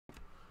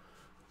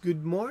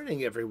Good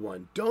morning,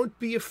 everyone. Don't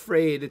be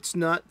afraid. It's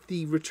not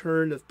the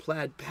return of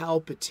Plaid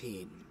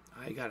Palpatine.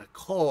 I got a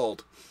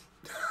cold.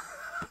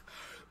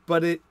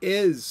 But it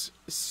is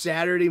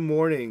Saturday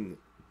morning,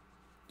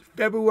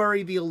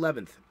 February the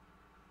 11th,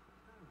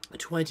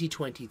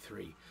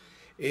 2023.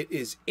 It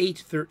is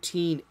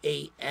 8:13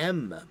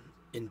 a.m.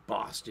 in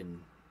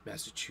Boston,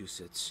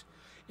 Massachusetts.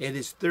 It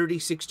is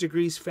 36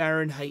 degrees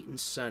Fahrenheit and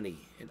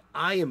sunny, and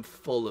I am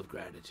full of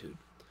gratitude.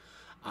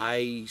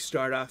 I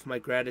start off my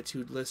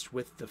gratitude list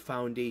with the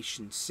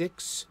Foundation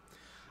 6.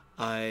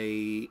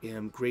 I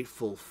am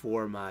grateful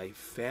for my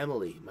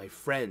family, my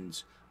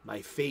friends,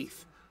 my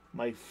faith,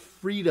 my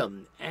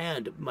freedom,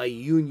 and my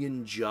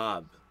union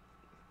job.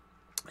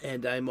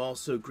 And I'm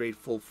also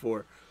grateful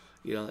for,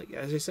 like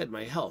as I said,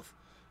 my health.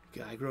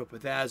 I grew up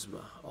with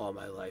asthma all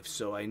my life,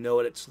 so I know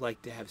what it's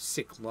like to have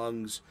sick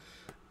lungs.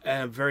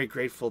 And I'm very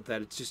grateful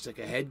that it's just like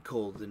a head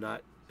cold and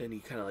not any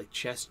kind of like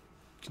chest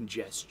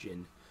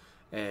congestion.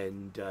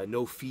 And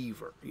no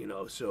fever,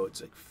 so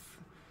it's like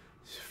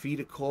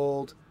feed a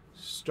cold,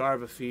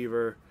 starve a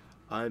fever.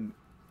 I'm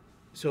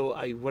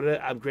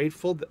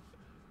grateful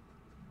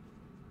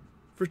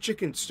for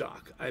chicken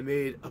stock. I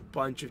made a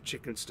bunch of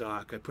chicken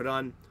stock. I put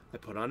on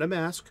a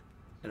mask,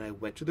 and I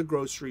went to the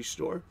grocery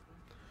store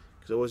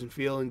because I wasn't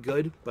feeling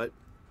good. But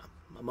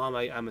I'm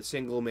a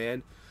single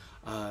man,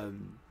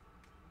 and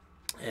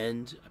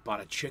I bought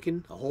a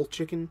whole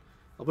chicken.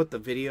 I'll put the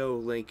video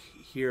link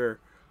here.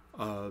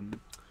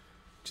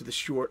 To the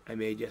short I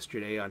made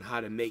yesterday on how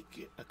to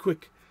make a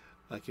quick,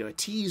 a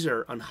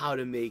teaser on how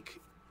to make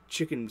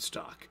chicken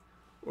stock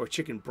or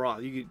chicken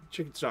broth.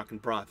 Chicken stock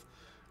and broth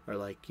are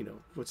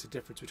what's the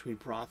difference between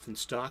broth and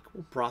stock?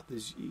 Well, broth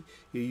is you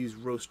use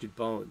roasted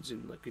bones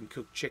and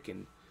cooked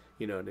chicken.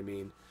 You know what I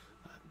mean?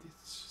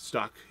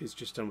 Stock is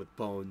just done with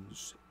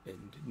bones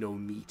and no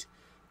meat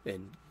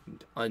and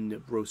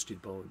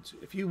unroasted bones.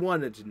 If you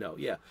wanted to know,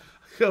 yeah.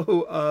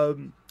 So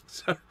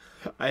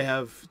I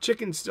have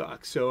chicken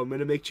stock, so I'm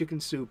gonna make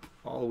chicken soup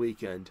all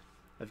weekend.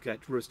 I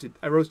roasted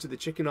the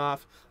chicken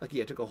off. I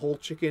took a whole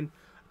chicken,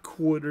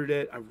 quartered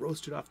it, I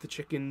roasted off the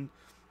chicken,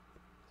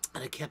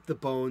 and I kept the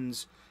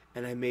bones,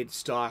 and I made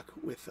stock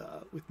with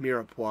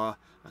mirepoix,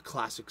 a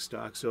classic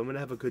stock. So I'm gonna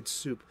have a good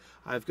soup.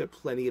 I've got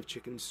plenty of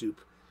chicken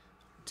soup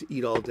to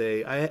eat all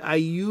day. I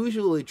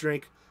usually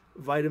drink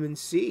vitamin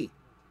C.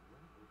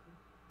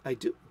 I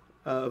do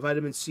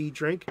vitamin C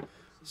drink,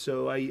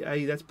 so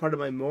I that's part of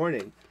my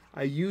morning.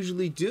 I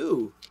usually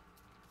do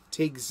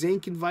take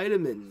zinc and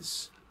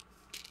vitamins.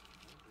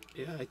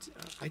 Yeah,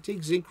 I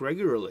take zinc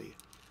regularly.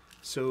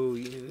 So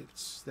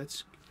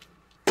that's.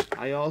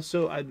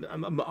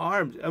 I'm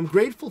armed. I'm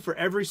grateful for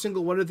every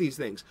single one of these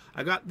things.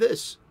 I got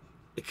this.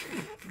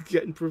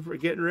 getting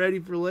ready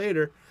for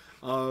later.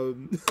 I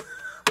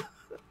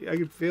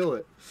can feel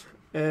it.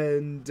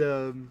 And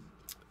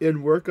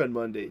in work on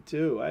Monday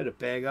too. I had to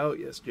bang out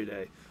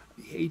yesterday.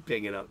 I hate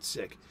banging out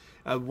sick.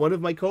 One of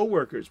my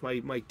coworkers,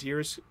 my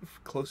dearest,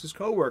 closest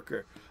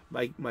coworker,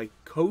 my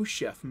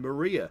co-chef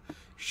Maria,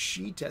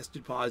 she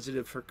tested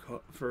positive for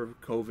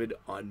COVID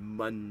on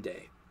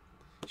Monday.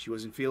 She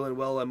wasn't feeling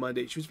well on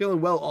Monday. She was feeling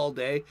well all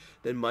day.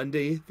 Then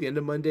Monday, at the end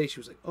of Monday, she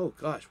was like, "Oh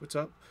gosh, what's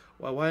up?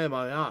 Why am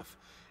I off?"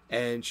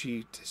 And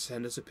she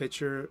sent us a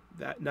picture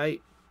that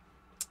night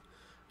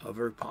of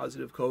her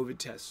positive COVID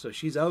test. So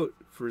she's out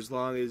for as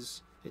long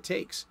as it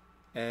takes,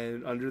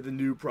 and under the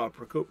new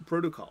proper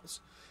protocols.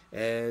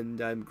 And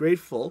I'm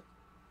grateful.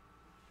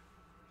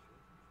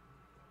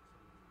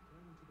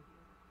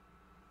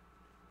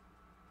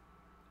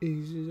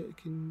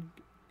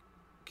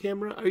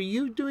 Camera, are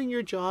you doing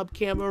your job,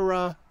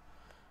 camera?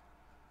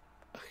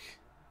 Okay.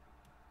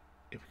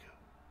 Here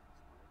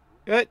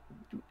we go.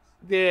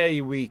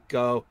 There we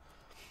go.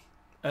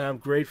 And I'm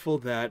grateful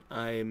that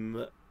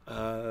I've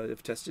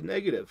tested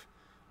negative.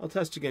 I'll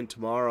test again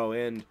tomorrow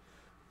and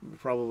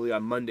probably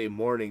on Monday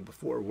morning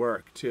before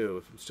work too,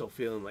 if I'm still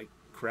feeling like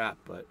crap,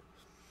 but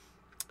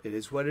it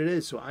is what it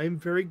is. So I'm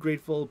very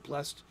grateful,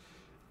 blessed,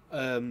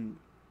 and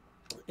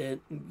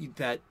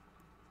that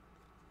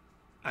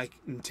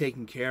I'm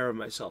taking care of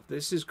myself.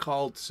 This is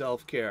called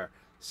self-care,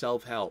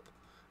 self-help.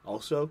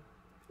 Also,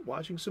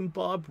 watching some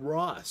Bob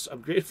Ross.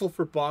 I'm grateful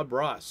for Bob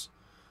Ross.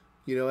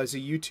 As a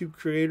YouTube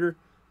creator,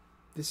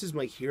 this is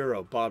my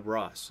hero, Bob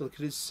Ross. Look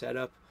at his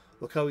setup.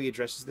 Look how he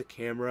addresses the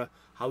camera,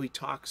 how he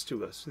talks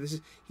to us.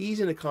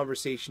 He's in a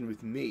conversation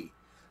with me.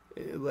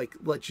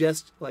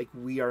 Just like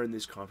we are in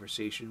this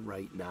conversation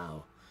right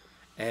now.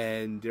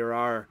 And there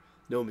are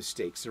no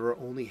mistakes. There are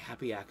only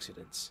happy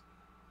accidents.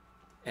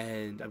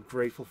 And I'm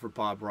grateful for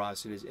Bob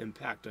Ross and his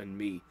impact on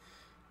me.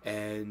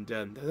 And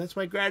that's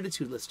my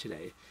gratitude list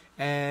today.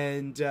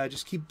 And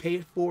just pay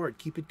it forward.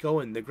 Keep it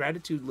going. The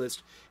gratitude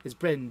list has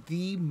been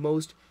the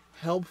most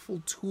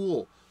helpful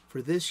tool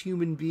for this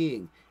human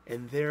being.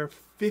 And their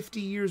 50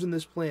 years on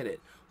this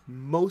planet,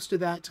 most of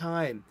that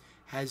time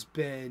has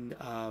been...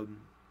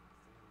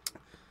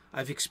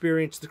 I've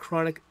experienced the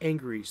Chronic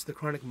Angries, the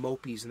Chronic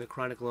Mopeys, and the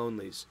Chronic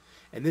Lonlies.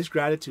 And this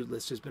gratitude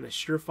list has been a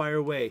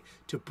surefire way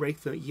to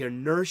break the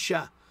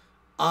inertia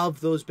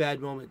of those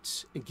bad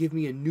moments and give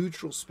me a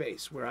neutral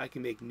space where I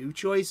can make new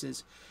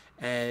choices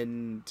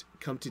and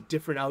come to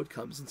different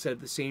outcomes instead of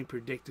the same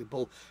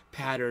predictable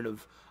pattern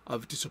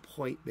of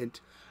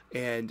disappointment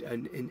and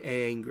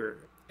anger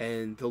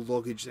and the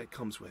luggage that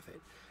comes with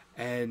it.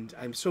 And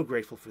I'm so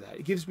grateful for that.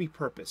 It gives me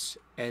purpose,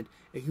 and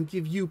it can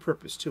give you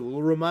purpose too. It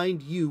will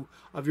remind you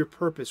of your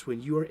purpose when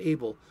you are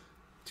able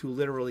to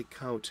literally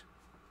count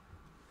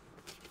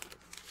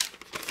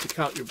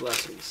your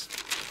blessings.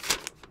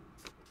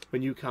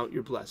 When you count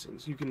your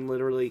blessings, you can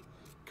literally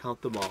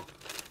count them all.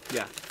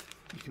 Yeah,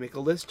 you can make a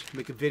list,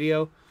 make a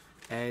video,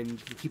 and you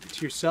can keep it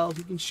to yourself.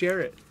 You can share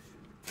it,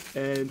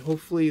 and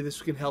hopefully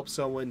this can help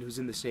someone who's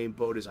in the same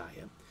boat as I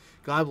am.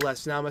 God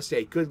bless.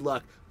 Namaste. Good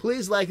luck.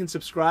 Please like and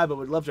subscribe. I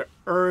would love to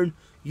earn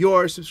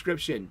your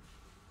subscription.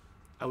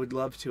 I would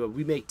love to.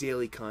 We make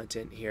daily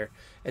content here,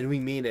 and we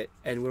mean it,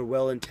 and we're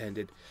well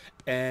intended,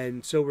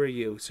 and so are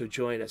you. So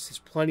join us. There's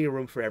plenty of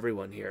room for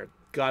everyone here.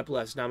 God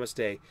bless.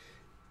 Namaste.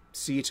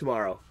 See you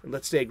tomorrow, and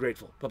let's stay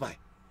grateful.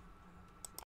 Bye-bye.